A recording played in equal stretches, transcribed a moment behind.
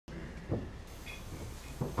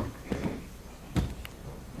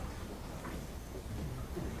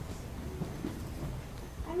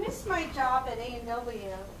my job at A&W.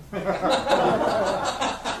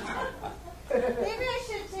 Maybe I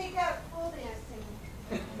should take up pole dancing.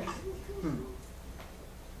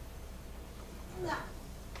 No.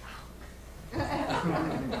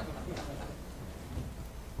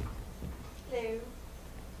 Hello.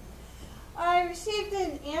 I received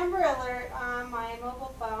an Amber Alert on my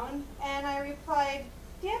mobile phone, and I replied,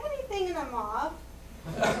 "Do you have anything in a mauve?"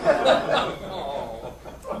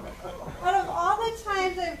 Out of all the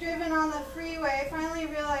times I've driven on the freeway, I finally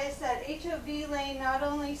realized that HOV lane not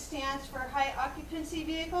only stands for high occupancy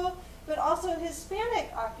vehicle, but also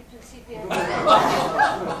Hispanic occupancy vehicle.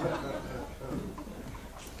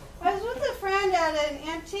 I was with a friend at an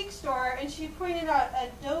antique store, and she pointed out a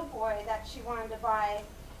doughboy that she wanted to buy.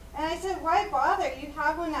 And I said, "Why bother? You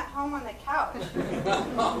have one at home on the couch."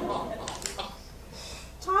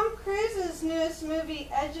 Tom Cruise's newest movie,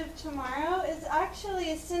 Edge of Tomorrow, is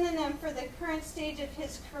actually a synonym for the current stage of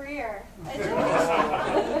his career.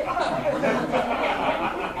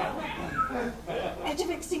 Edge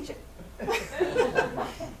of extinction.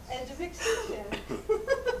 Edge of extinction.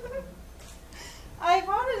 I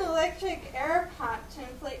bought an electric air pump to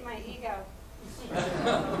inflate my ego.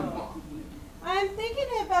 I'm thinking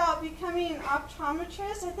about becoming an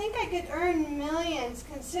optometrist. I think I could earn millions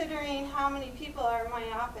considering how many people are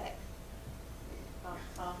myopic.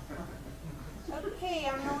 Okay,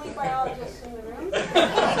 I'm the only biologist in the room.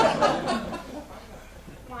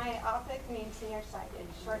 Myopic means nearsighted,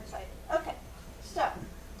 short-sighted. Okay, so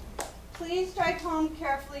please drive home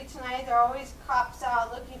carefully tonight. There are always cops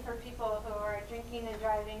out looking for people who are drinking and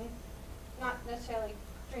driving. Not necessarily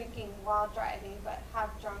drinking while driving, but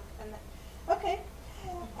have drunk and okay,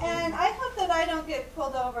 and I hope that I don't get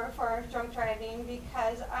pulled over for drunk driving,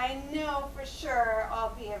 because I know for sure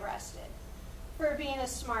I'll be arrested for being a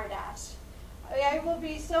smartass. I will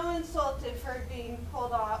be so insulted for being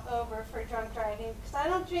pulled over for drunk driving, because I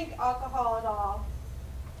don't drink alcohol at all.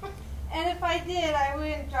 And if I did, I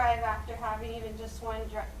wouldn't drive after having even just one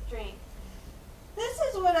drink. This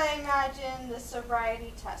is what I imagine the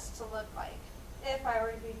sobriety test to look like if I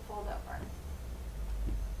were to be pulled over.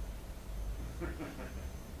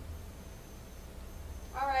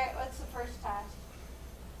 All right, what's the first test?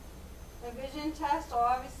 The vision test? Oh,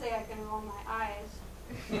 obviously I can roll my eyes.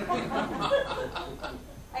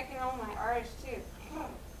 I can roll my R's too.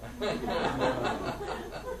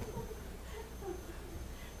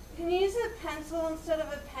 Can you use a pencil instead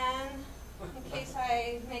of a pen? In case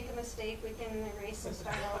I make a mistake, we can erase and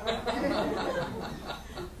start over.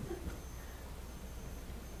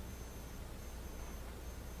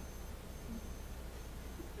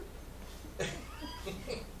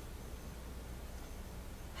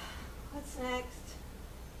 What's next?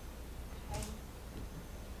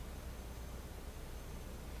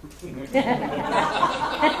 Okay. You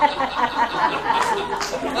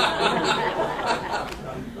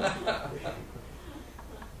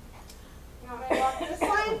want me to walk this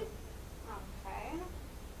line? Okay.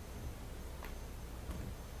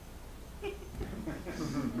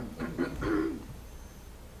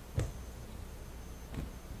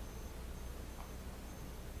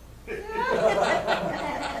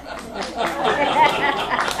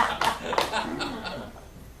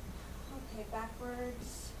 Okay, backwards.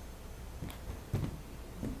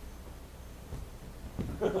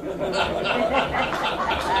 I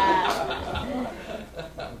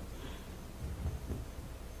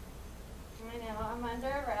know, I'm under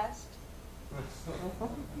arrest.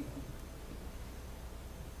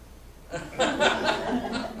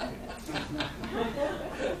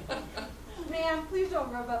 Ma'am, please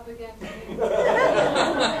don't rub up against me. You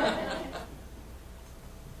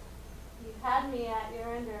had me at,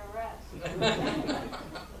 you're under arrest.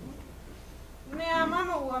 Ma'am, I'm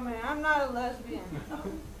a woman. I'm not a lesbian.